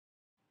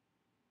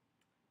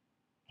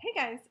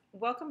Hey guys,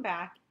 welcome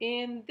back.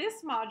 In this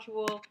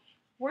module,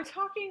 we're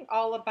talking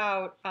all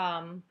about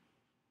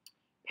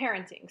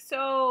parenting.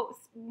 So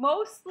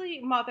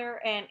mostly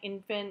mother and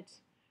infant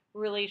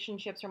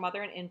relationships or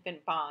mother and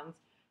infant bonds.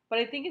 But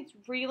I think it's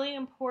really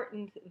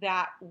important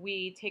that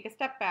we take a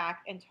step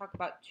back and talk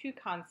about two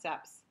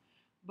concepts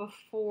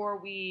before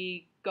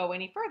we go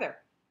any further.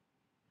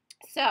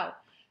 So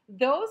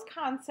those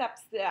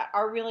concepts that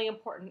are really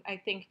important,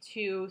 I think,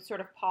 to sort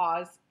of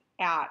pause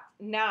at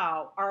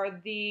now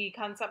are the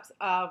concepts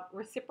of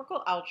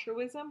reciprocal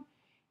altruism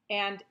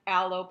and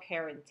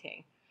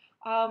alloparenting.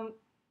 Um,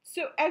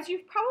 so as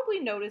you've probably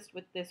noticed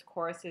with this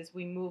course as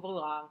we move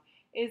along,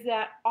 is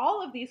that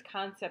all of these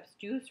concepts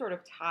do sort of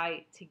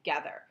tie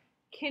together.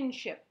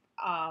 Kinship,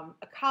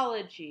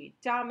 ecology,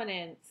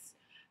 dominance,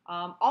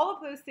 all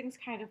of those things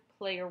kind of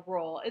play a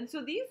role. And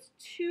so these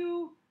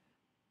two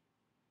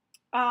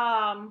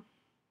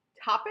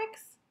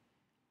topics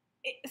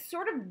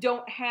sort of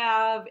don't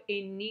have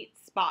a neat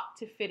spot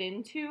to fit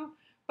into,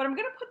 but I'm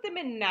going to put them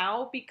in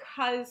now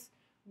because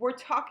we're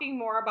talking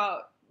more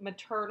about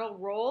maternal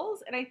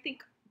roles, and I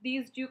think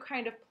these do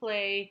kind of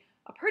play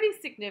a pretty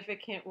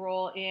significant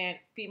role in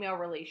female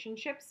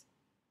relationships.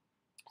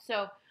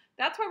 So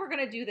that's why we're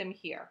going to do them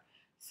here.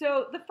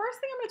 So the first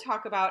thing I'm going to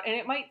talk about, and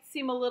it might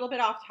seem a little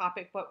bit off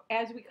topic, but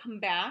as we come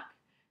back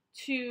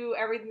to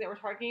everything that we're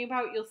talking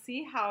about, you'll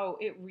see how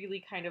it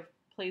really kind of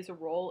plays a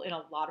role in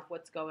a lot of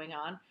what's going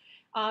on.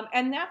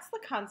 And that's the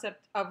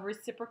concept of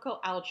reciprocal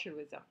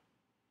altruism.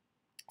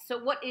 So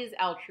what is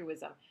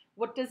altruism?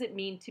 What does it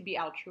mean to be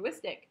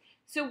altruistic?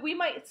 So we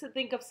might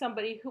think of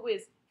somebody who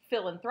is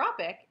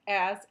philanthropic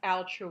as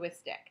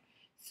altruistic.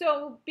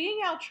 So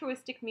being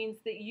altruistic means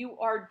that you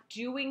are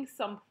doing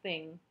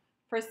something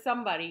for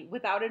somebody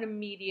without an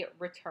immediate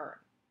return,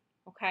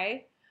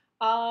 okay?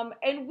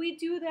 And we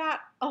do that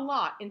a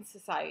lot in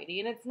society,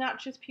 and it's not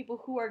just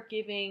people who are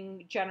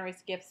giving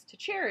generous gifts to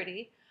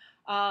charity.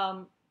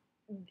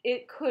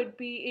 It could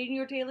be in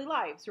your daily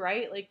lives,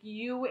 right? Like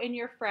you and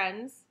your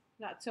friends,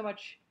 not so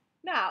much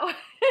now,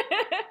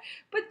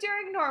 but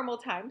during normal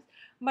times,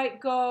 might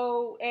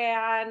go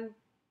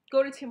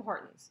to Tim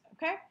Hortons,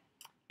 okay?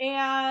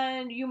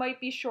 And you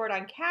might be short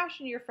on cash,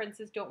 and your friend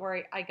says, "Don't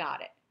worry, I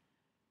got it."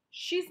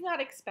 She's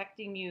not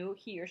expecting you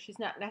here. She's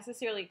not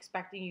necessarily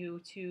expecting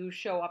you to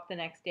show up the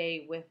next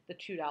day with the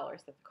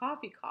 $2 that the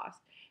coffee cost,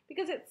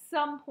 because at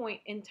some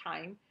point in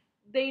time,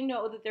 they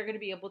know that they're going to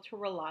be able to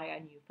rely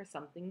on you for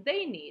something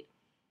they need.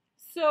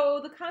 So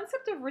the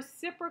concept of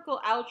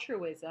reciprocal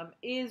altruism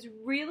is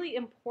really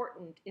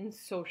important in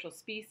social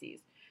species.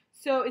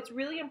 So it's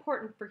really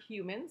important for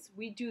humans.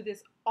 We do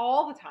this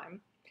all the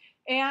time.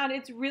 And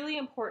it's really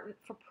important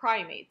for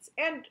primates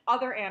and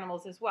other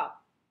animals as well.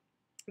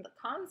 The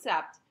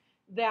concept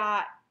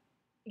that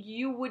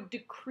you would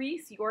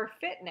decrease your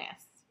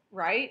fitness,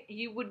 right?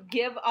 You would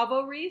give of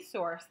a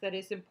resource that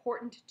is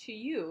important to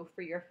you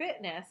for your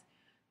fitness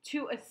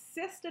to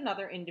assist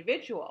another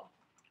individual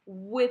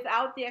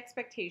without the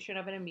expectation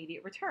of an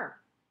immediate return.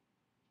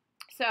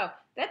 So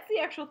that's the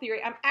actual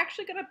theory. I'm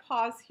actually going to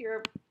pause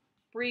here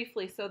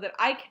briefly so that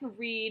I can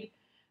read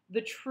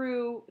the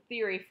true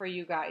theory for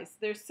you guys.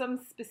 There's some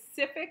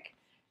specific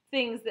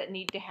things that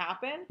need to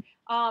happen.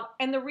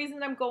 And the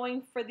reason I'm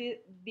going for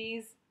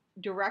these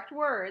direct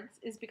words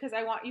is because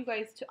I want you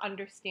guys to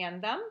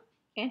understand them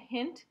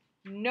and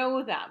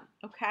know them,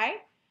 okay?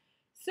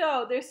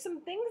 So there's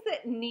some things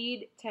that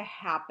need to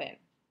happen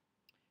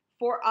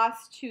for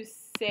us to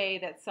say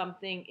that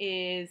something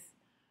is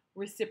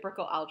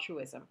reciprocal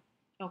altruism,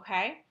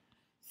 okay?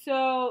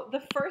 So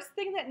the first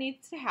thing that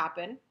needs to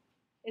happen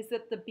is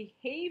that the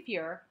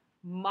behavior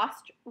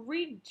must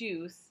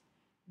reduce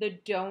the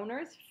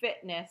donor's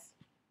fitness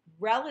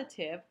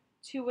relative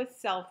to a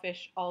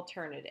selfish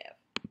alternative.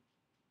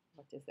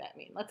 What does that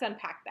mean? Let's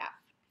unpack that.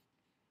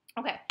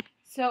 Okay,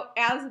 so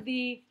as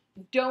the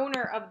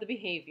donor of the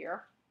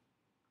behavior,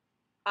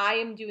 I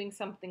am doing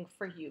something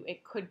for you.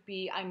 It could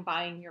be I'm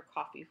buying your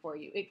coffee for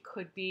you. It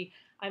could be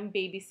I'm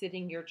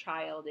babysitting your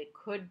child. It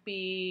could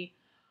be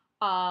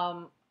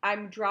I'm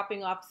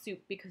dropping off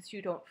soup because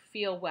you don't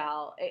feel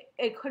well.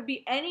 It could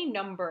be any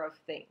number of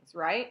things,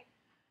 right?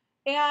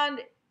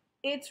 And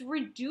it's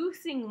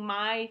reducing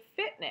my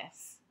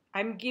fitness.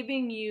 I'm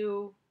giving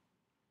you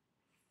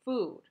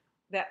food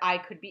that I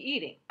could be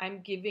eating.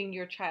 I'm giving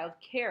your child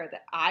care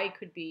that I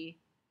could be,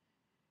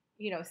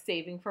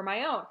 saving for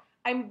my own.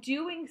 I'm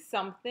doing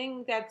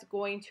something that's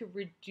going to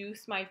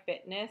reduce my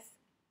fitness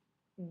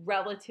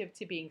relative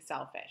to being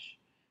selfish.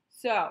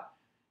 So,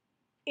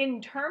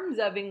 in terms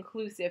of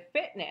inclusive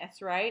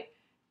fitness, right,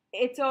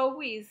 it's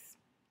always,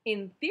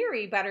 in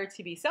theory, better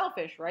to be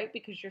selfish, right?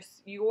 Because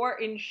you're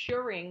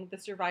ensuring the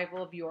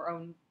survival of your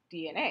own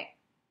DNA.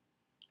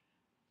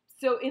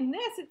 So in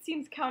this, it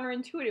seems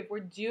counterintuitive. We're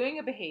doing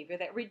a behavior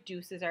that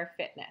reduces our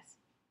fitness,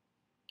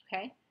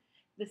 okay?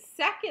 The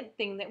second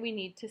thing that we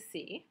need to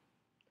see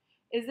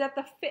is that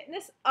the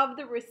fitness of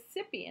the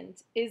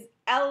recipient is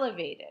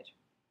elevated,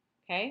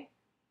 okay?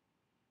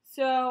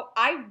 So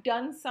I've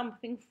done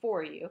something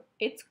for you.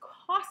 It's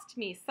cost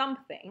me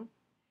something,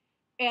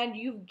 and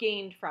you've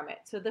gained from it.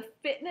 So the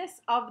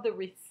fitness of the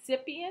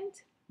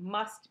recipient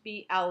must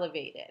be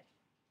elevated.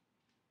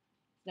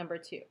 Number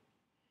 2.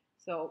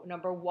 So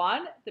number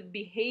 1, the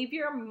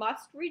behavior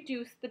must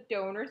reduce the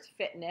donor's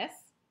fitness.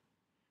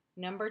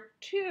 Number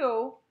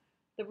 2,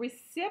 the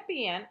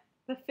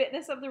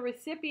fitness of the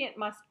recipient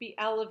must be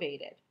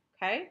elevated.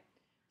 Okay?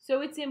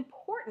 So it's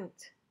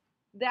important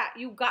that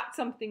you got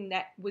something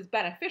that was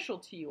beneficial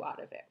to you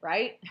out of it,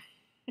 right?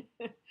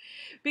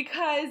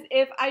 Because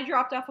if I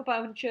dropped off a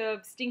bunch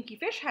of stinky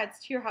fish heads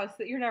to your house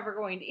that you're never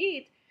going to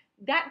eat,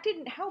 that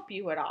didn't help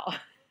you at all.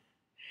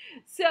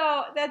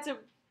 So that's a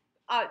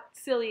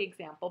silly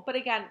example. But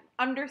again,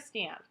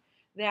 understand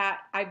that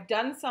I've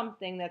done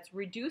something that's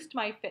reduced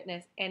my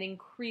fitness and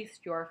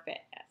increased your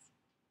fitness.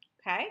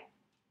 Okay?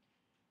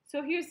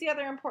 So here's the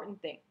other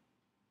important thing.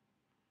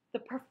 The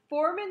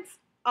performance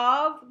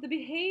of the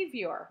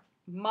behavior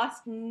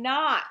must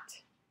not,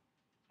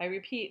 I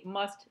repeat,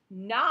 must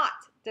not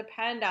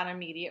depend on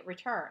immediate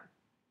return.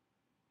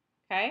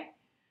 Okay?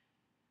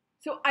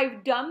 So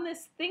I've done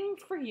this thing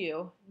for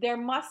you. There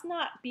must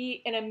not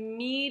be an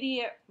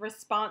immediate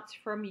response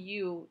from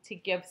you to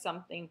give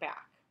something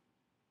back.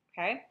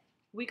 Okay?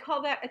 We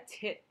call that a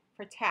tit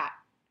for tat.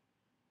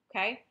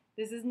 Okay?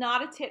 This is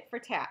not a tit for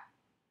tat.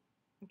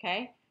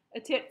 Okay? A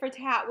tit for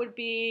tat would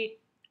be,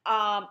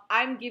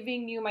 I'm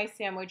giving you my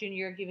sandwich and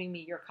you're giving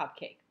me your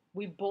cupcake.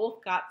 We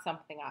both got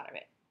something out of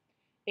it.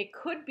 It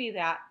could be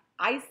that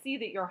I see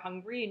that you're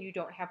hungry and you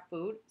don't have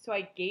food, so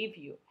I gave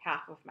you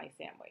half of my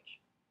sandwich.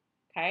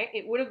 Okay?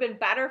 It would have been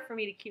better for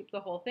me to keep the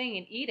whole thing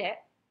and eat it,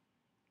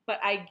 but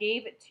I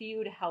gave it to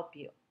you to help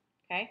you.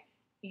 Okay?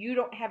 You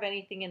don't have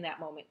anything in that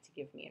moment to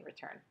give me in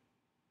return.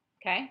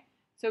 Okay?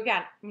 So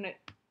again, I'm going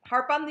to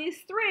harp on these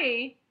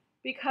 3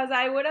 because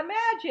I would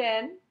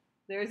imagine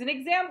there's an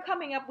exam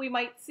coming up, we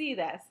might see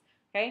this.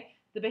 Okay?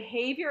 The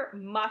behavior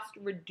must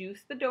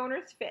reduce the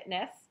donor's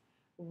fitness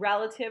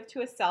relative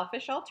to a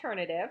selfish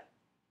alternative.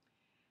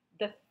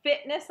 The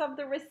fitness of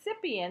the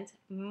recipient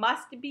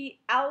must be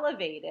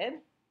elevated.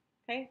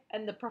 Okay?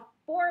 And the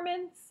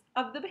performance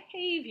of the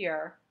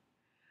behavior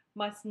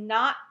must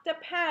not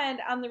depend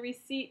on the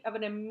receipt of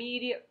an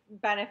immediate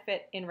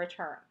benefit in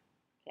return.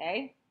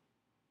 Okay?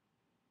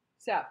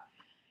 So,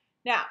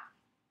 now,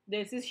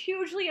 this is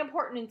hugely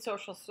important in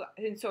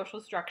social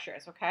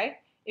structures, okay?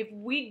 If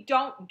we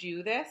don't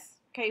do this,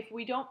 okay, if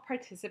we don't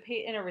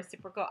participate in a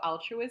reciprocal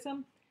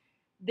altruism,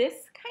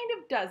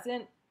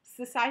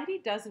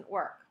 society doesn't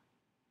work,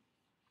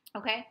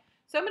 okay?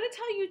 So I'm going to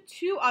tell you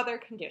 2 other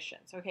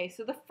conditions, okay?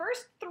 So the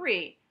first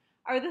 3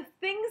 are the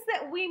things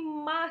that we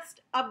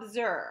must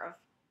observe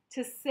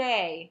to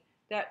say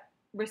that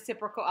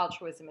reciprocal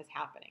altruism is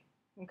happening,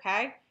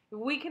 okay? If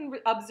we can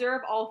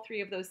observe all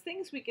 3 of those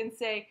things, we can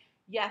say,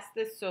 yes,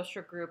 this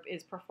social group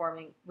is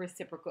performing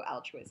reciprocal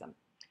altruism.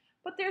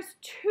 But there's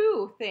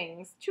 2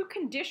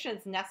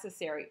 conditions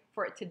necessary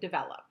for it to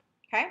develop,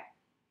 okay?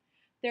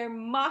 There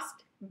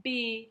must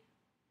be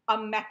a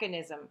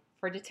mechanism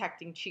for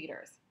detecting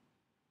cheaters,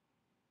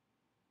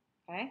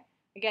 okay?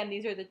 Again,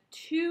 these are the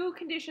 2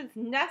 conditions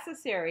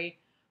necessary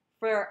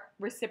for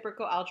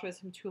reciprocal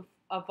altruism to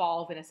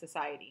evolve in a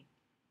society.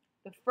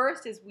 The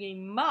first is we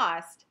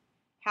must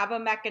have a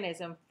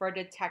mechanism for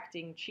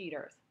detecting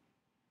cheaters.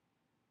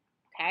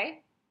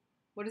 Okay?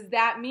 What does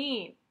that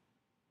mean?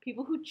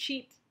 People who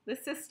cheat the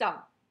system.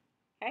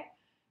 Okay?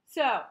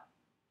 So,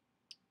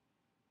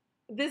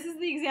 this is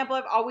the example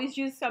I've always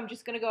used, so I'm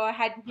just going to go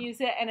ahead and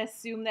use it and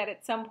assume that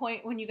at some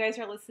point when you guys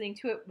are listening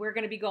to it, we're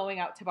going to be going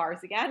out to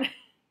bars again.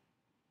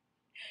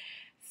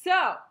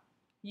 So,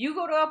 you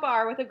go to a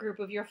bar with a group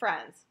of your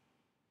friends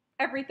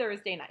every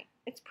Thursday night.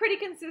 It's pretty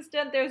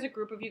consistent. There's a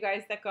group of you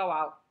guys that go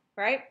out,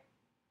 right?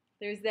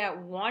 There's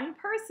that one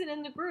person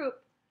in the group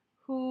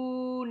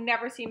who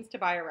never seems to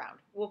buy around.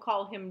 We'll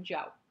call him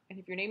Joe. And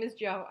if your name is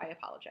Joe, I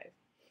apologize.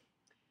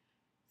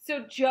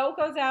 So Joe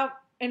goes out,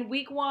 and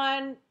week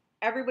 1,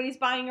 everybody's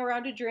buying a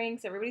round of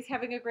drinks. Everybody's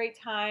having a great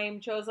time.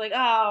 Joe's like,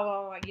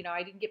 oh, well,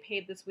 I didn't get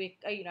paid this week.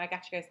 I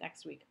got you guys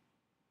next week.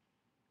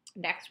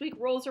 Next week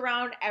rolls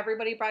around.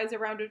 Everybody buys a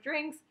round of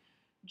drinks.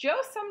 Joe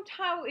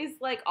somehow is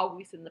like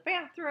always in the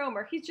bathroom,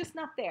 or he's just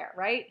not there,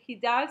 right? He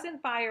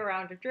doesn't buy a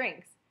round of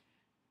drinks.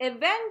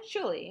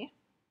 Eventually,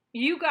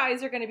 you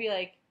guys are going to be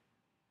like,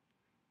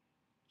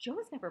 Joe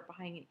is never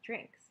buying any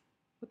drinks.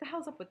 What the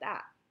hell's up with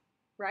that,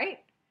 right?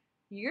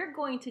 You're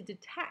going to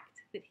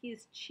detect that he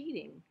is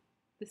cheating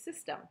the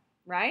system,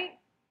 right?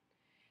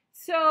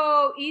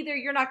 So either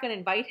you're not going to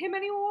invite him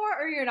anymore,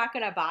 or you're not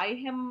going to buy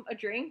him a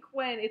drink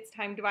when it's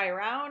time to buy a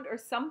round, or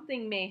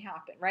something may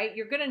happen, right?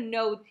 You're going to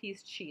know that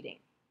he's cheating,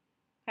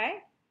 okay?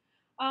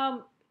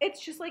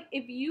 It's just like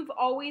if you've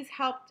always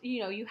helped,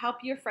 you help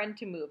your friend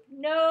to move.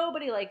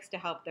 Nobody likes to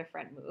help their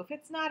friend move.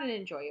 It's not an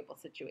enjoyable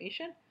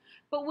situation.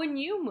 But when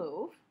you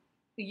move,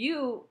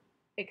 you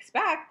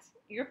expect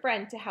your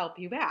friend to help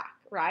you back,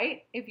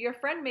 right? If your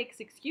friend makes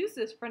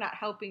excuses for not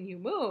helping you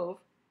move,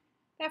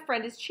 that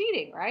friend is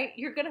cheating, right?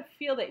 You're going to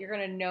feel that. You're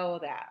going to know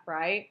that,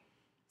 right?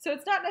 So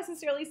it's not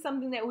necessarily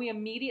something that we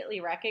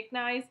immediately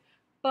recognize,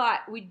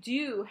 but we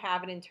do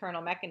have an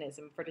internal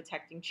mechanism for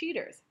detecting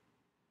cheaters.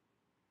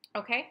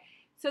 Okay,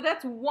 so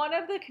that's one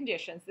of the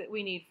conditions that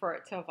we need for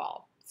it to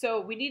evolve.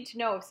 So we need to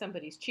know if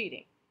somebody's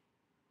cheating.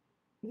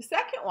 The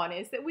second one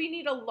is that we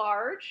need a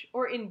large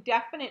or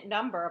indefinite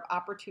number of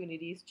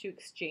opportunities to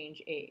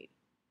exchange aid.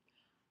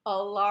 A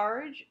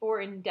large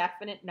or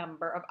indefinite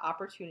number of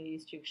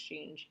opportunities to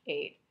exchange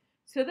aid.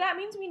 So that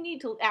means we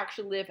need to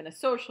actually live in a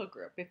social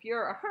group. If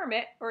you're a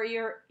hermit or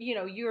you're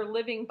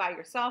living by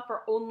yourself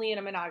or only in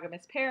a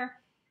monogamous pair,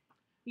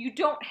 you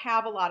don't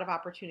have a lot of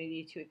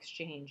opportunity to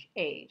exchange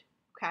aid,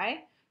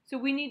 okay? So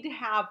we need to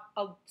have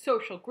a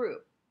social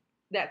group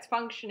that's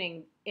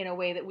functioning in a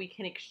way that we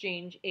can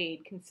exchange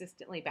aid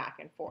consistently back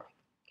and forth,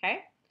 okay?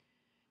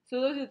 So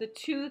those are the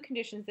two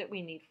conditions that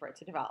we need for it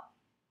to develop.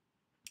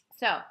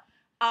 So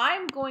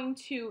I'm going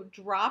to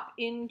drop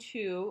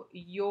into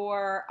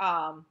your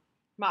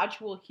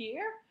module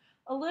here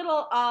a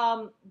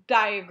little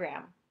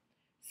diagram.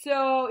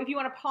 So if you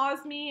want to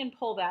pause me and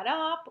pull that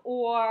up,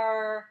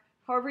 or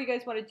however you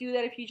guys want to do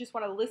that, if you just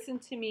want to listen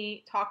to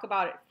me talk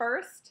about it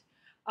first,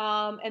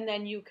 and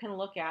then you can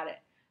look at it.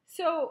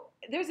 So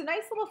there's a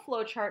nice little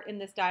flow chart in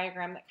this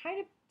diagram that kind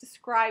of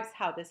describes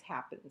how this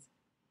happens.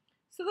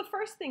 So the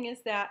first thing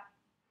is that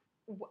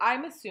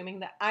I'm assuming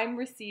that I'm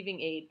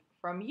receiving aid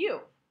from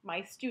you,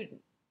 my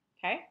student,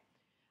 okay?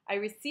 I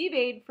receive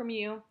aid from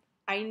you.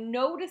 I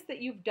notice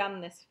that you've done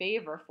this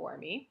favor for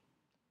me,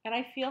 and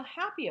I feel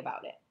happy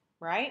about it,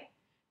 right?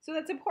 So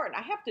that's important.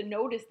 I have to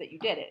notice that you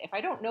did it. If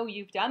I don't know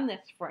you've done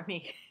this for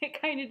me, it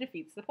kind of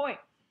defeats the point.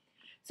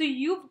 So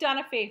you've done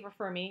a favor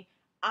for me.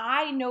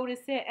 I notice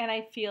it, and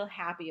I feel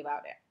happy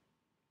about it,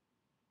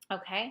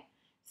 okay?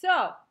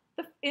 So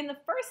in the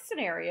first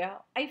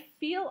scenario, I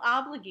feel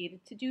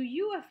obligated to do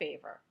you a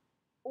favor,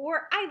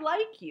 or I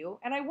like you,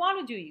 and I want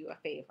to do you a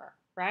favor,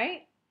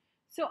 right?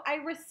 So I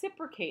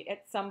reciprocate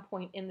at some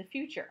point in the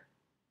future.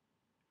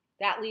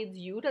 That leads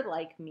you to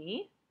like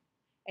me,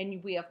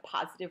 and we have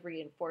positive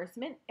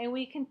reinforcement, and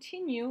we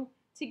continue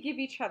to give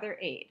each other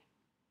aid,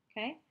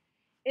 okay?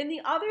 In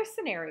the other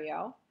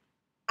scenario,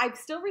 I've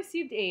still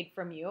received aid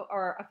from you,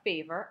 or a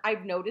favor.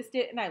 I've noticed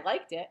it, and I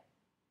liked it.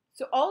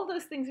 So all of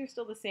those things are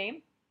still the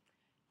same.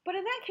 But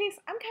in that case,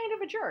 I'm kind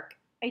of a jerk.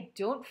 I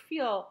don't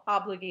feel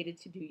obligated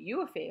to do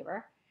you a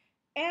favor,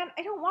 and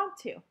I don't want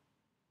to,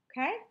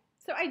 okay?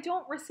 So I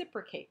don't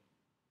reciprocate.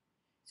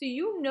 So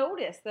you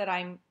notice that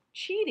I'm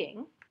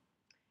cheating,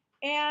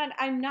 and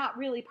I'm not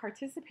really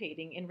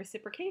participating in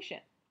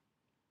reciprocation.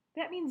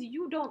 That means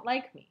you don't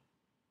like me,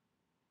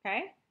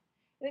 okay?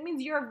 That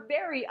means you're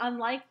very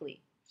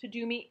unlikely to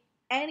do me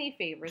any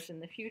favors in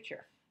the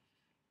future,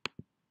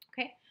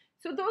 okay?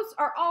 So those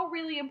are all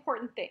really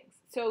important things.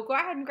 So go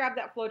ahead and grab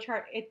that flow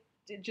chart. It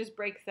just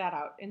breaks that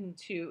out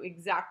into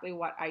exactly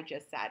what I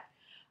just said.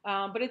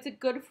 But it's a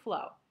good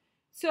flow.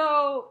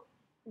 So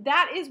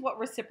that is what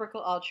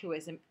reciprocal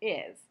altruism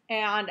is.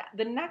 And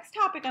the next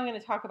topic I'm going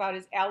to talk about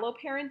is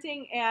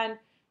alloparenting. And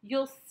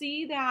you'll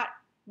see that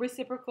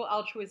reciprocal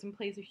altruism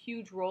plays a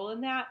huge role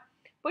in that.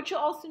 But you'll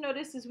also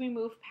notice as we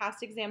move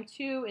past exam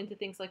 2 into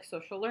things like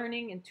social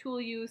learning and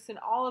tool use and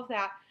all of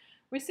that,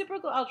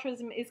 reciprocal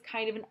altruism is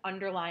kind of an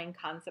underlying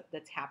concept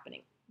that's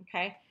happening,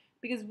 okay?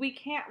 Because we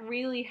can't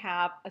really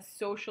have a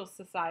social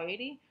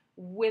society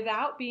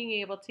without being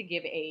able to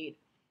give aid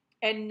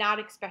and not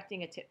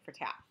expecting a tit for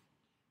tat.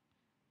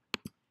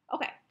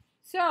 Okay,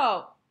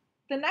 so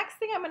the next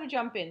thing I'm going to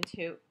jump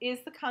into is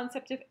the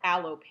concept of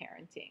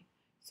alloparenting.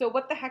 So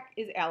what the heck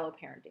is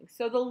alloparenting?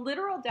 So the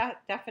literal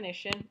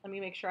definition, let me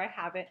make sure I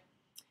have it,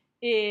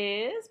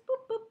 is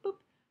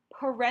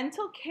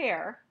parental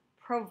care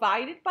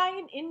provided by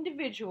an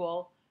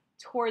individual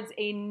towards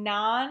a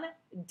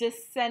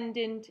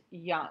non-descendant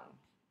young.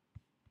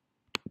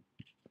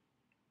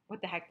 What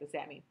the heck does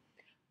that mean?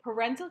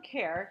 Parental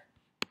care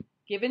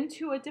given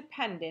to a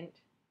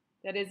dependent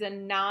that is a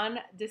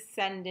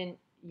non-descendant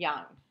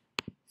young.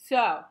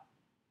 So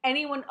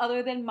anyone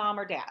other than mom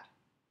or dad,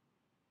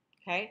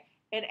 okay?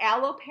 An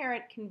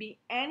alloparent can be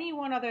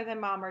anyone other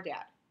than mom or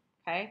dad,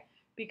 okay?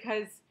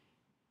 Because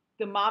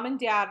the mom and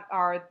dad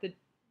are,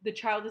 the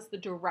child is the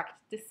direct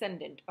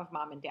descendant of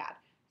mom and dad.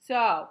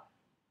 So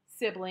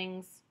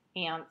siblings,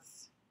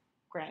 aunts,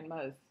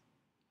 grandmas,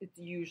 it's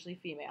usually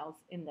females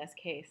in this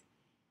case,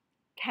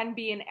 can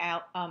be an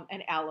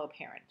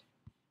alloparent,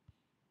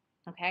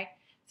 okay?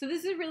 So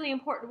this is really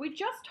important. We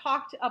just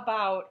talked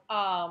about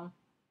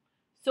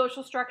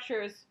social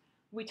structures.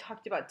 We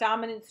talked about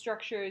dominant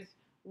structures.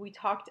 We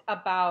talked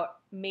about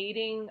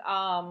mating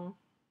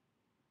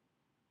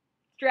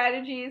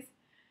strategies.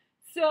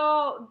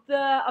 So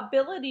the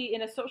ability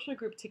in a social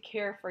group to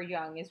care for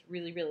young is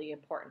really, really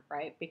important,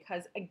 right?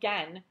 Because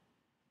again, it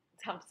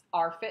helps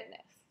our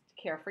fitness to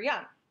care for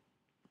young.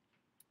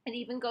 It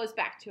even goes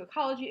back to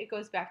ecology. It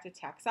goes back to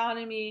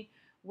taxonomy,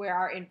 where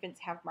our infants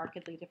have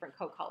markedly different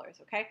coat colors,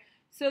 okay?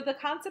 So the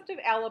concept of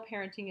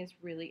alloparenting is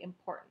really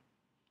important,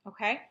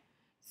 okay?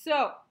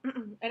 So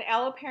an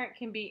alloparent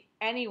can be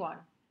anyone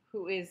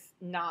who is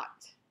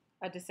not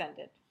a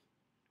descendant.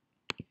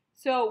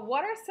 So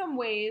what are some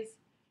ways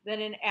that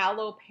an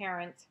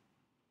alloparent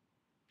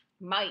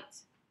might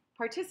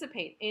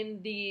participate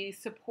in the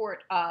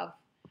support of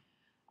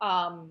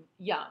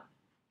young.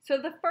 So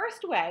the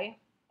first way,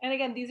 and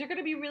again, these are going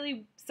to be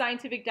really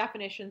scientific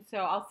definitions, so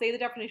I'll say the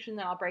definition and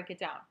then I'll break it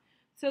down.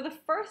 So the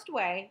first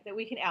way that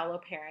we can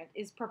alloparent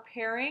is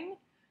preparing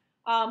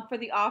for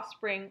the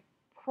offspring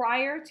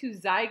prior to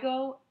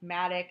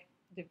zygomatic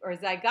or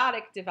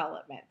zygotic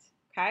development.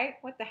 Okay,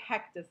 what the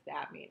heck does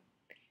that mean?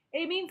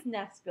 It means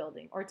nest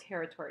building or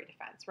territory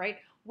defense, right?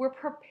 We're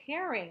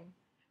preparing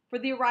for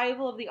the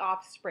arrival of the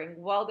offspring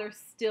while they're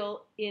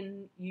still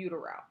in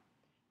utero.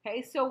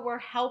 Okay, so we're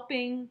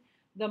helping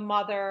the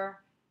mother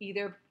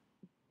either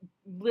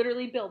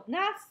literally build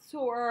nests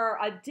or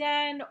a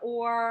den,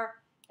 or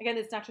again,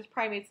 it's not just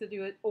primates that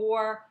do it,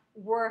 or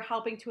we're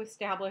helping to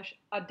establish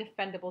a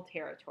defendable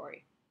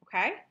territory.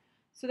 Okay,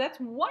 so that's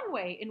one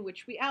way in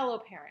which we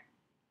alloparent.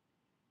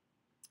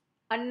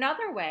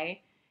 Another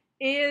way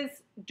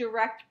is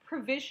direct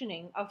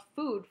provisioning of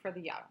food for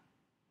the young.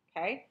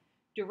 Okay,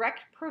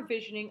 direct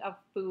provisioning of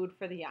food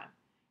for the young,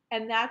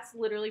 and that's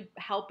literally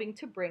helping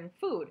to bring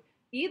food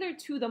either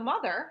to the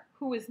mother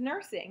who is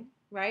nursing,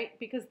 right?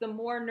 Because the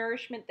more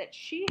nourishment that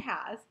she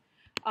has,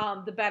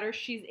 the better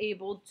she's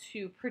able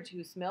to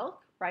produce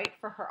milk, right,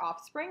 for her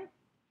offspring.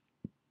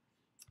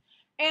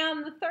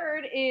 And the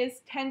third is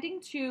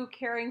tending to,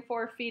 caring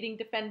for, feeding,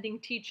 defending,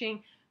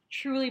 teaching,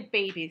 truly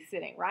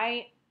babysitting,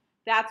 right?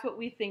 That's what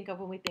we think of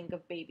when we think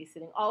of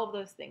babysitting. All of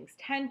those things.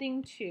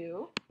 Tending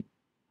to,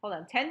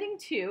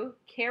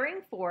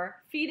 caring for,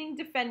 feeding,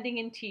 defending,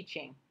 and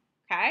teaching,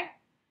 okay?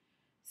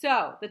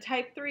 So the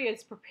type 3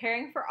 is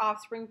preparing for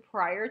offspring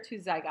prior to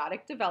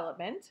zygotic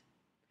development.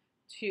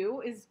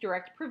 2 is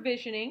direct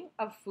provisioning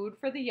of food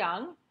for the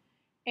young.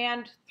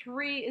 And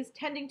 3 is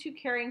tending to,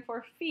 caring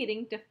for,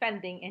 feeding,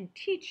 defending, and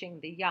teaching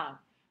the young.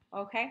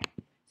 Okay?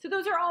 So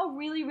those are all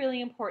really,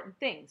 really important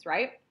things,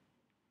 right?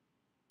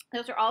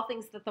 Those are all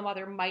things that the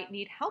mother might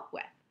need help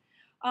with.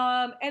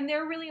 And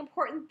they're really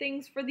important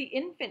things for the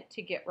infant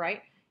to get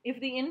right. If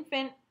the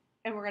infant,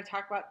 and we're going to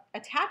talk about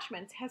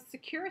attachments, has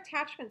secure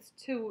attachments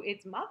to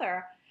its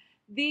mother,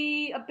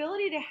 the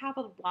ability to have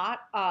a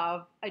lot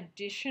of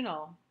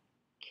additional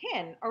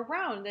kin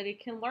around that it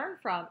can learn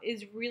from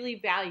is really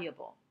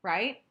valuable,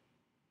 right?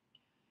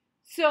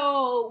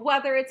 So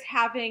whether it's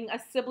having a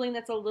sibling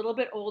that's a little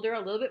bit older, a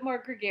little bit more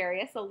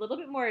gregarious, a little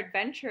bit more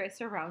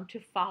adventurous around to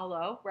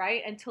follow,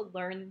 right, and to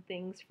learn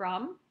things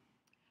from.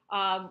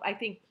 I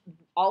think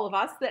all of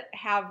us that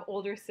have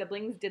older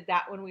siblings did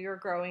that when we were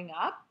growing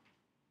up.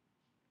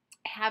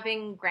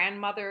 Having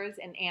grandmothers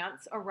and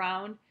aunts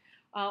around,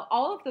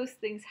 all of those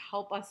things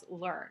help us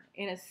learn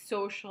in a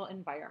social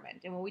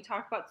environment. And when we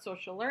talk about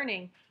social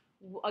learning,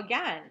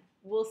 again,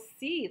 we'll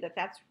see that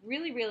that's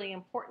really, really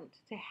important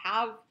to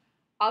have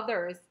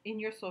others in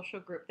your social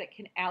group that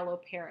can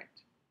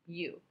alloparent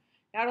you.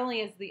 Not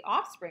only as the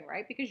offspring,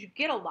 right, because you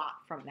get a lot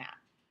from that,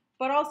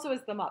 but also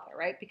as the mother,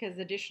 right, because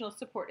additional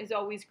support is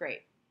always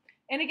great.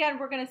 And again,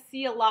 we're going to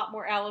see a lot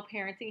more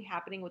alloparenting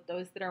happening with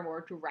those that are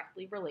more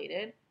directly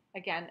related.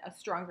 Again, a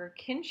stronger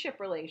kinship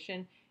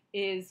relation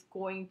is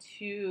going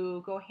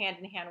to go hand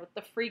in hand with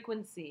the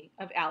frequency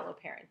of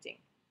alloparenting.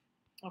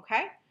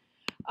 Okay?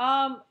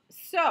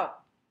 So,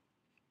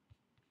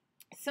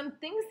 some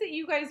things that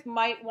you guys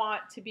might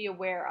want to be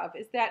aware of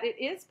is that it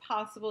is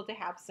possible to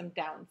have some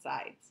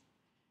downsides,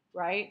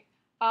 right?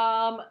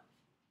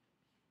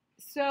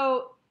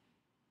 So,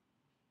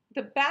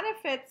 the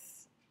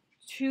benefits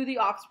to the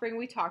offspring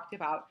we talked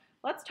about.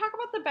 Let's talk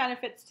about the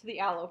benefits to the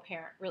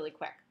alloparent really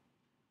quick.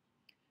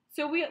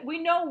 So we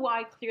know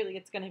why clearly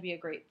it's going to be a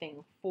great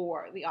thing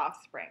for the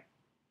offspring.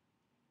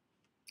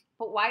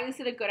 But why is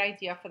it a good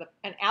idea for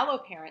an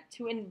alloparent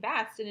to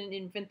invest in an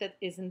infant that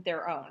isn't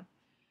their own?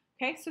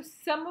 Okay, so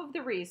some of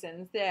the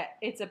reasons that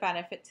it's a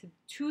benefit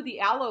to the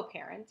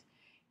alloparent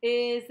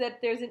is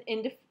that there's an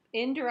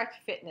indirect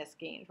fitness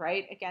gain,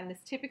 right? Again, this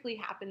typically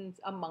happens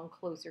among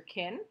closer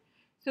kin.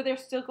 So they're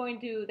still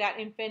that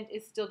infant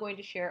is still going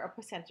to share a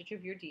percentage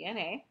of your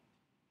DNA.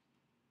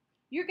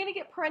 You're going to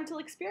get parental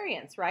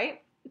experience,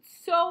 right? It's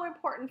so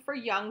important for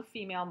young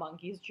female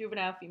monkeys,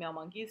 juvenile female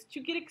monkeys, to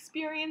get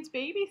experience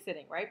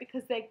babysitting, right?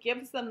 Because that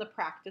gives them the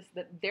practice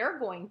that they're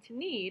going to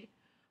need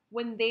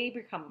when they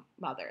become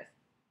mothers.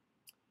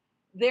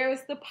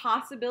 There's the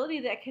possibility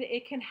that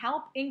it can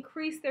help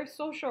increase their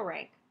social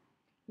rank.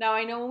 Now,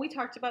 I know when we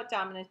talked about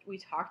dominance, we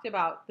talked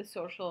about the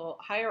social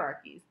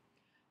hierarchies.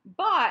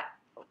 But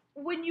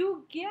when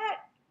you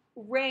get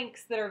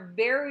ranks that are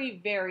very,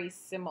 very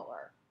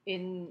similar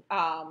in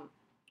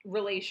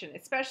relation,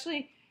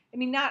 especially, I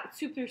mean, not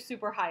super,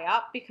 super high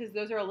up because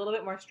those are a little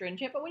bit more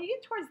stringent, but when you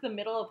get towards the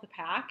middle of the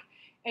pack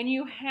and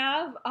you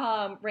have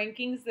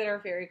rankings that are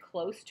very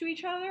close to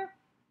each other,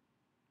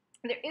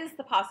 there is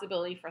the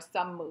possibility for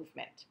some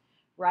movement,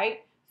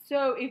 right?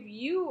 So if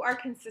you are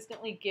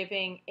consistently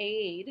giving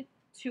aid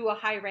to a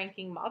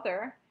high-ranking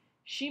mother,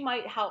 she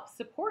might help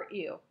support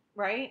you,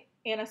 right,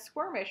 in a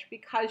skirmish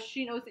because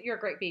she knows that you're a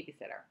great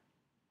babysitter.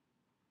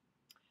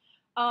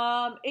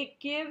 It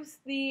gives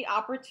the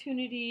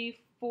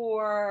opportunity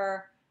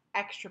for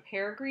extra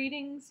pair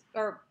greetings,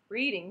 or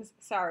breedings,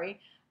 sorry,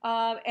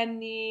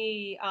 and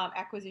the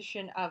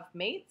acquisition of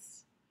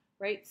mates,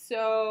 right?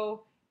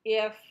 So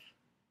if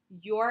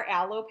you're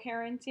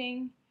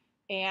alloparenting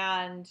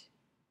and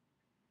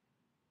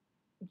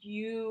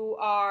you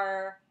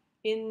are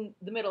in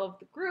the middle of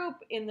the group,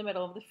 in the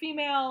middle of the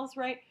females,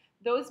 right?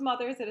 Those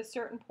mothers at a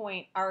certain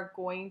point are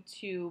going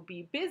to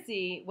be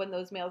busy when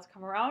those males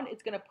come around.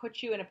 It's going to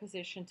put you in a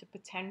position to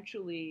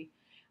potentially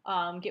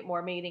get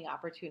more mating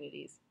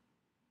opportunities.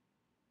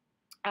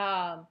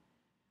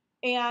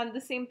 And the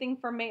same thing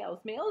for males.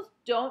 Males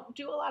don't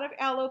do a lot of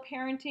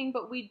alloparenting,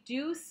 but we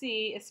do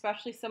see,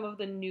 especially some of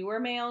the newer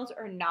males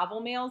or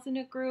novel males in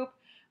a group,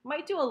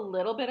 might do a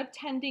little bit of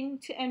tending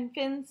to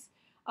infants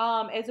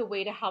as a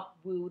way to help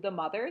woo the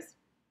mothers.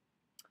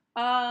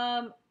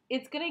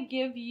 It's going to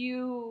give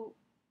you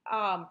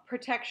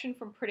protection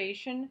from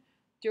predation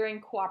during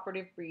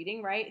cooperative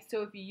breeding, right?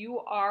 So if you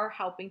are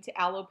helping to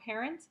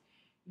alloparent,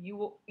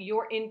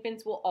 your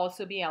infants will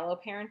also be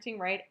alloparenting,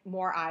 right?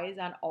 More eyes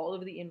on all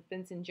of the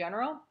infants in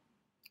general.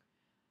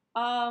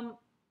 And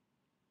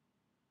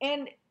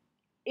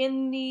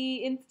in the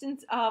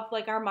instance of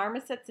like our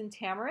marmosets and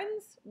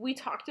tamarins, we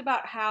talked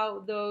about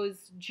how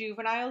those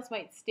juveniles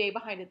might stay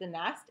behind at the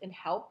nest and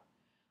help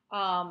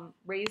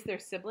raise their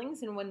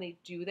siblings. And when they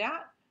do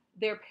that,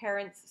 their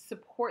parents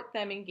support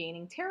them in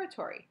gaining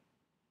territory,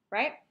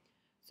 right?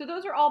 So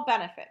those are all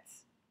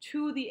benefits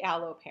to the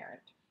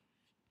alloparent.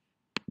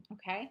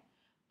 Okay.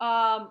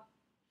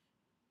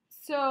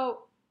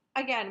 So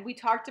again, we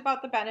talked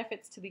about the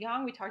benefits to the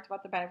young. We talked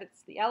about the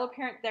benefits to the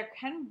alloparent. There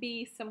can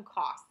be some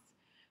costs.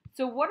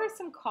 So what are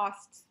some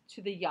costs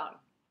to the young?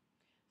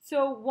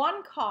 So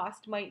one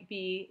cost might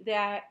be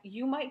that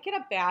you might get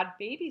a bad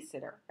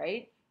babysitter,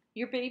 right?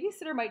 Your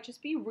babysitter might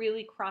just be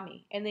really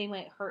crummy and they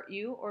might hurt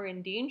you or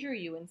endanger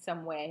you in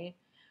some way.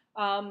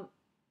 And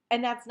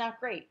that's not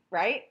great,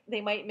 right?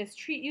 They might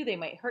mistreat you, they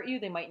might hurt you,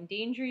 they might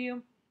endanger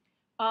you.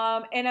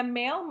 And a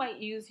male might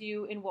use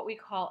you in what we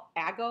call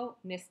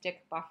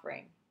agonistic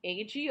buffering.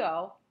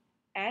 agonistic,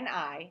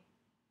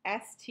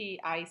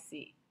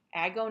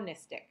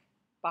 agonistic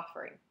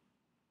buffering.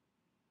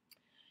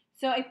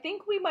 So I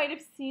think we might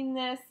have seen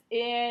this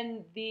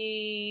in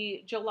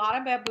the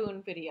gelada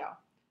baboon video,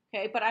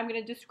 okay? But I'm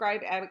going to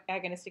describe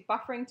agonistic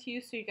buffering to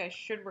you, so you guys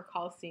should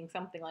recall seeing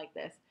something like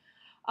this.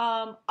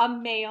 A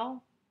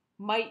male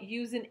might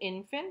use an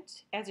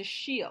infant as a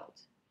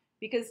shield,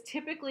 because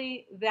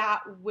typically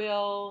that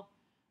will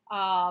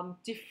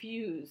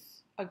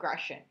diffuse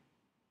aggression,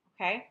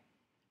 okay?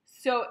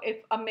 So if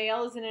a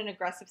male is in an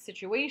aggressive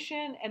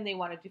situation and they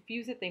want to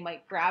diffuse it, they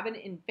might grab an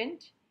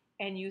infant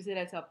and use it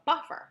as a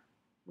buffer.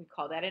 We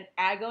call that an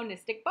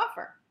agonistic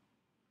buffer,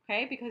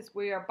 okay? Because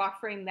we are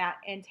buffering that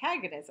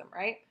antagonism,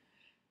 right?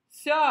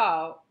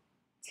 So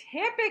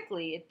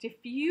typically it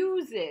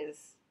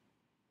diffuses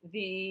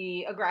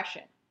the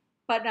aggression,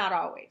 but not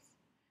always.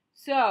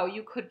 So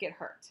you could get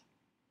hurt.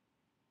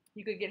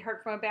 You could get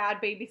hurt from a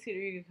bad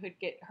babysitter. You could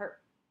get hurt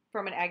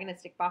from an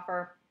agonistic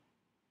buffer.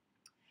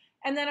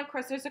 And then, of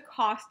course, there's a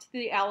cost to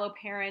the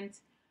alloparent.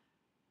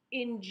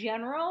 In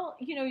general,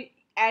 you know,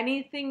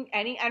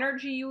 any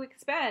energy you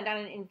expend on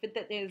an infant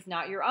that is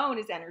not your own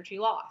is energy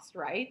lost,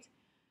 right?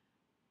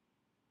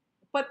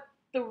 But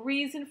the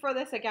reason for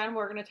this, again,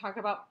 we're going to talk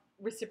about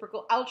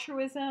reciprocal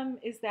altruism,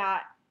 is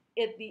that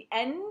at the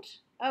end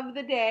of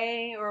the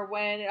day, or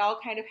when it all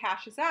kind of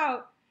hashes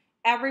out,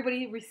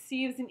 everybody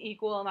receives an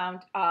equal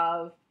amount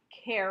of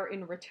care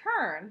in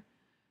return,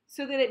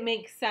 so that it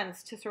makes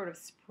sense to sort of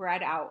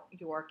spread out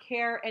your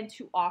care and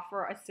to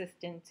offer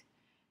assistance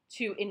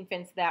to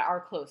infants that are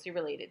closely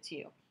related to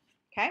you.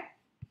 Okay?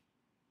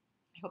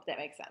 I hope that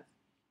makes sense.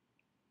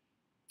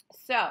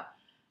 So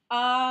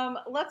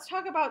let's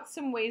talk about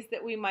some ways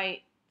that we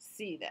might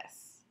see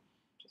this.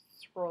 Just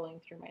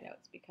scrolling through my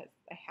notes because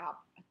I have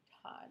a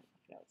ton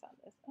of notes on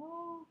this.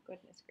 Oh,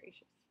 goodness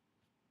gracious.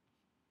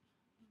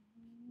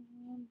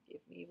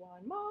 Give me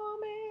one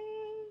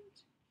moment.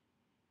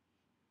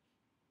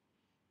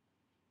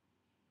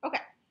 Okay,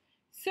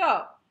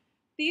 so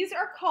these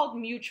are called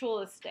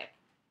mutualistic,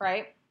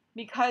 right?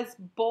 Because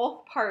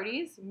both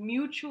parties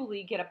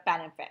mutually get a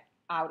benefit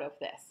out of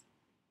this.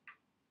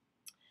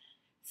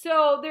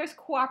 So there's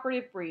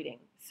cooperative breeding.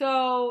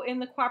 So in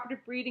the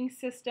cooperative breeding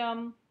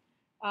system,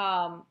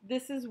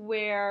 this is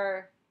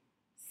where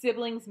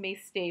siblings may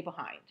stay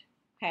behind.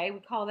 Okay,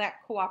 we call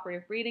that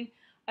cooperative breeding.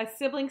 A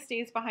sibling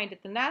stays behind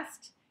at the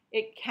nest.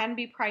 It can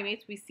be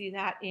primates. We see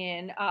that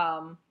in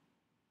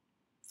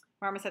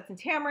marmosets and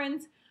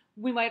tamarins.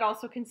 We might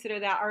also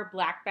consider that our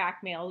blackback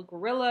male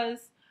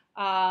gorillas.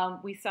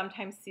 We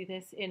sometimes see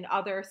this in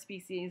other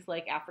species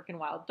like African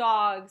wild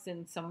dogs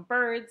and some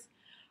birds.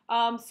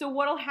 So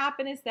what will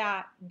happen is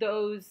that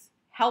those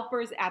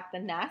helpers at the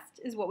nest,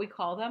 is what we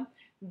call them,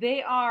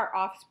 they are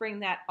offspring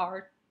that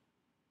are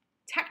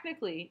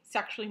technically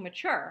sexually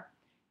mature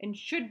and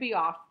should be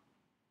off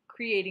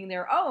creating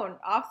their own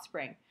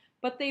offspring,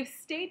 but they've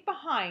stayed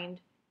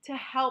behind to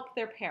help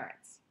their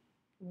parents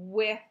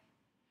with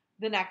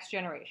the next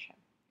generation.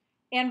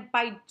 And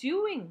by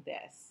doing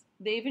this,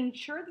 they've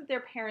ensured that their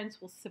parents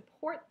will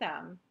support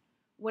them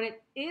when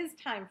it is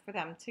time for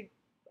them to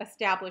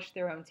establish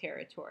their own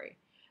territory.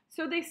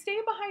 So they stay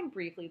behind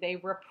briefly. They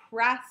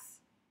repress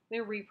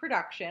their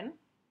reproduction.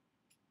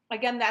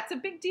 Again, that's a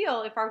big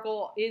deal if our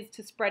goal is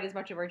to spread as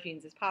much of our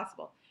genes as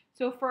possible.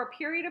 So for a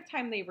period of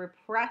time, they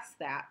repress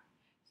that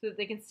so that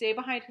they can stay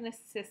behind and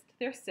assist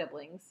their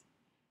siblings,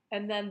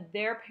 and then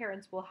their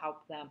parents will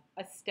help them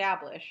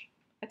establish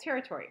a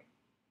territory.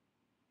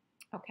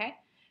 Okay?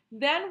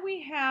 Then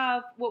we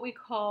have what we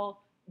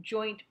call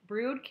joint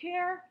brood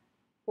care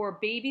or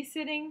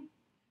babysitting.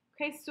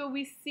 Okay, so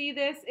we see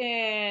this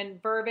in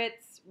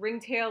vervets,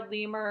 ring-tailed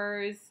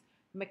lemurs,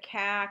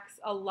 macaques,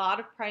 a lot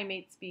of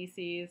primate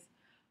species.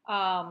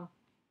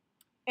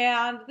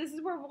 And this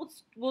is where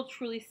we'll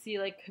truly see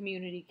like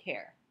community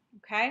care.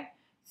 Okay,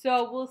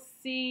 so we'll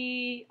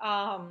see,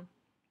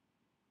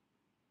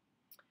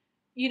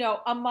 you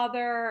know, a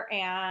mother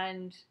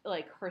and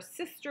like her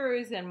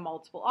sisters and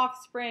multiple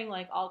offspring,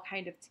 like all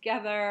kind of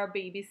together,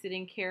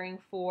 babysitting, caring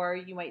for.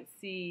 You might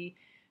see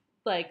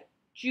like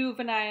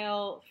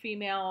juvenile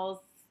females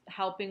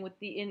helping with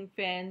the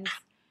infants.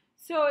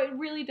 So it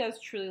really does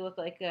truly look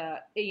like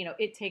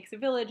it takes a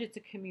village. It's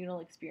a communal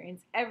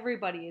experience.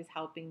 Everybody is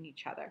helping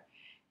each other.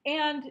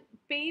 And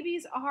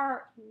babies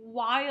are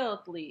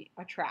wildly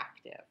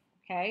attractive,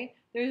 okay?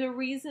 There's a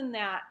reason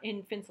that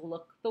infants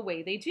look the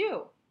way they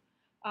do.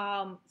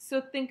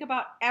 So think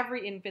about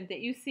every infant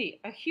that you see,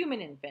 a human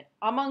infant,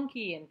 a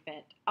monkey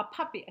infant, a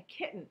puppy, a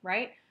kitten,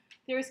 right?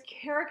 There's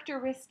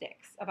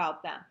characteristics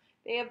about them.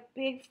 They have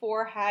big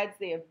foreheads,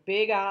 they have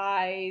big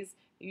eyes,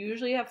 they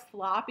usually have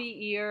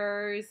floppy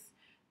ears.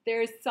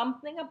 There's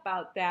something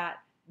about that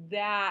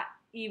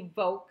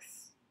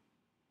evokes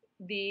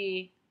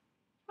the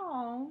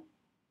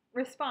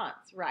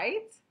response,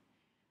 right?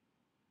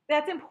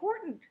 That's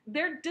important.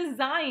 They're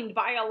designed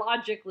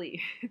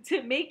biologically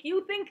to make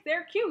you think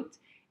they're cute.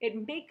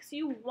 It makes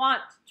you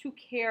want to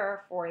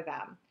care for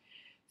them.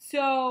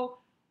 So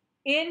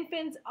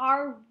infants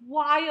are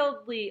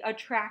wildly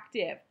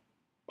attractive,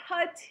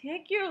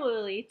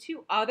 particularly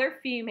to other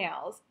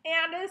females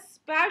and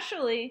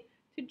especially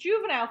to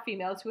juvenile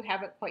females who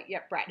haven't quite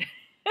yet bred.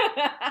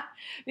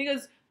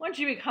 Because once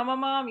you become a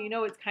mom, you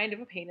know it's kind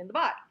of a pain in the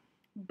butt.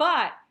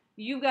 But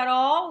you've got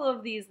all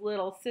of these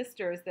little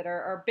sisters that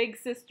are big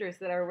sisters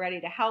that are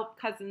ready to help,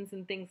 cousins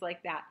and things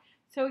like that.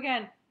 So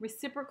again,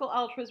 reciprocal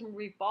altruism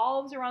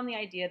revolves around the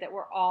idea that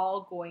we're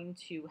all going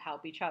to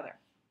help each other.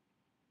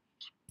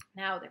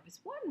 Now there was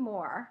one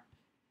more,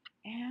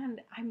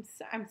 and I'm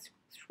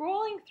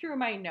scrolling through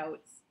my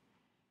notes,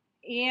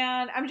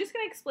 and I'm just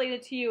going to explain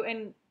it to you.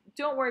 And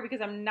don't worry,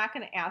 because I'm not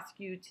going to ask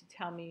you to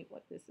tell me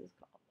what this is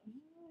called.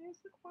 There's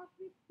the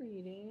cooperative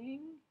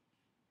breeding.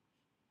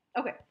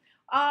 Okay.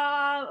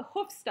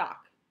 Hoofstock,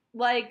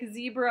 like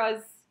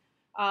zebras,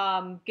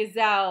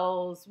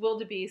 gazelles,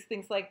 wildebeest,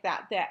 things like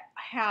that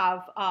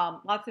have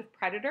lots of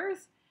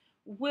predators,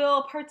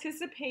 will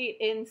participate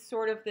in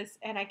sort of this,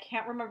 and I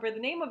can't remember the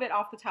name of it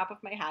off the top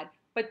of my head,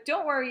 but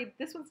don't worry,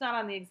 this one's not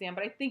on the exam,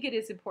 but I think it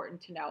is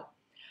important to know.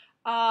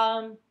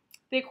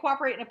 They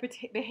cooperate in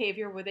a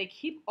behavior where they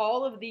keep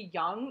all of the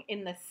young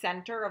in the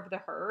center of the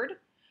herd,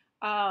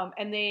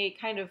 and they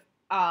kind of,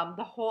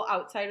 the whole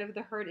outside of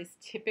the herd is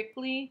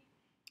typically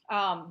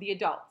the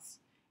adults,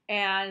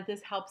 and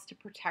this helps to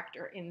protect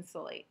or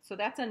insulate. So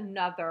that's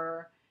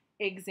another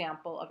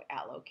example of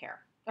allocare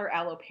or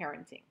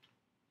alloparenting.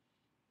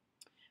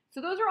 So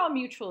those are all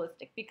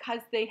mutualistic because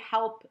they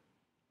help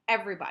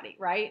everybody,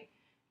 right?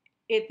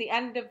 At the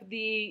end of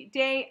the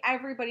day,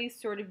 everybody's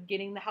sort of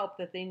getting the help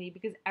that they need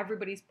because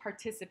everybody's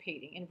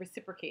participating and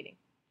reciprocating.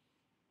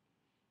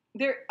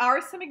 There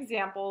are some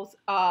examples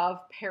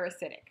of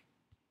parasitic.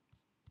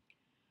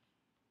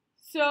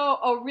 So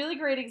a really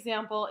great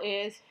example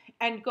is,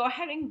 and go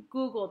ahead and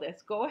Google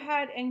this. Go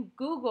ahead and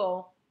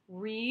Google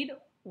reed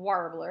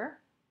warbler.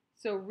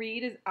 So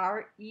reed is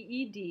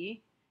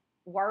R-E-E-D.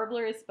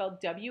 Warbler is spelled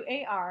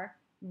W-A-R-B-L-E-R.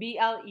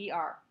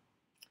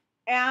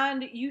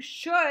 And you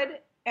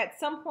should, at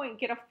some point,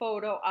 get a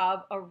photo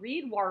of a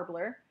reed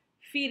warbler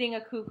feeding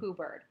a cuckoo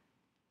bird.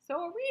 So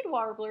a reed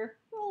warbler,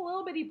 a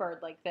little bitty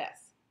bird like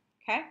this,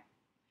 okay?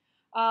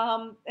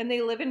 And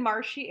they live in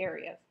marshy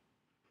areas.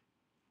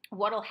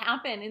 What'll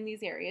happen in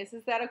these areas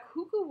is that a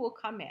cuckoo will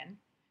come in,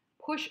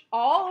 push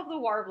all of the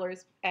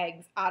warbler's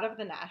eggs out of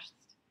the nest,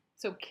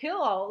 so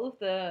kill all of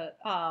the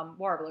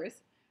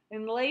warblers,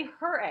 and lay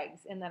her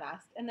eggs in the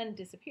nest, and then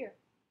disappear.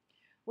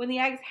 When the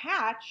eggs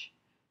hatch,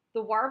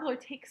 the warbler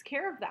takes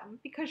care of them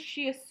because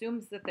she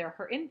assumes that they're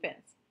her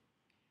infants.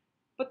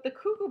 But the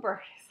cuckoo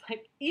bird is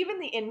like, even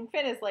the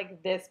infant is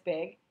like this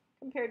big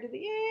compared to the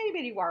itty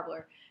bitty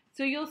warbler.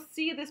 So you'll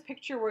see this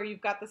picture where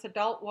you've got this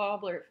adult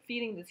warbler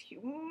feeding this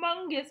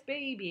humongous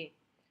baby.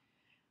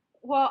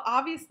 Well,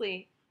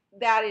 obviously,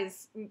 that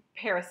is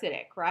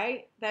parasitic,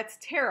 right? That's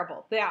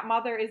terrible. That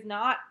mother is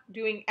not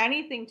doing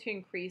anything to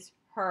increase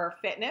her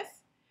fitness,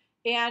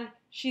 and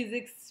she's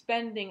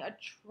expending a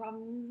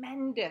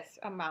tremendous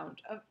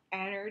amount of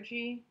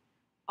energy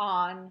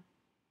on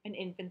an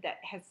infant that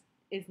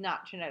is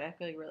not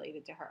genetically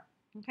related to her.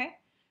 Okay?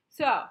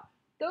 So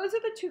those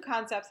are the two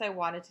concepts I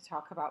wanted to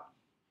talk about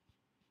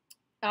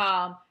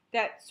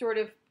that sort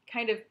of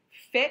kind of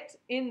fit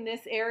in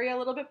this area a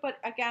little bit. But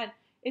again,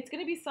 it's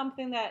going to be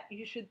something that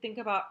you should think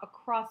about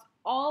across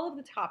all of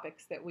the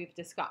topics that we've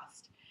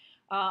discussed.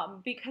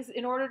 Because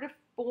in order to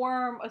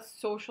form a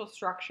social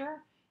structure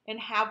and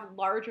have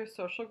larger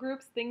social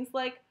groups, things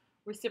like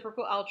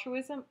reciprocal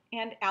altruism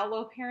and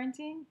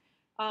alloparenting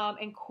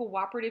and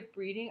cooperative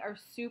breeding are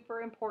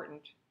super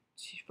important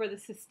for the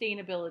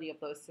sustainability of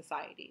those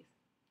societies.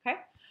 Okay?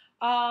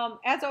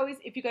 As always,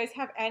 if you guys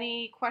have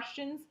any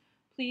questions,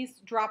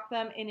 please drop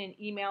them in an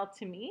email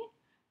to me.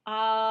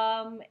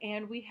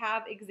 And we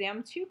have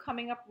exam 2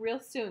 coming up real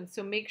soon.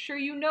 So make sure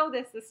you know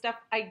this. This stuff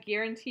I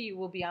guarantee you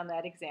will be on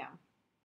that exam.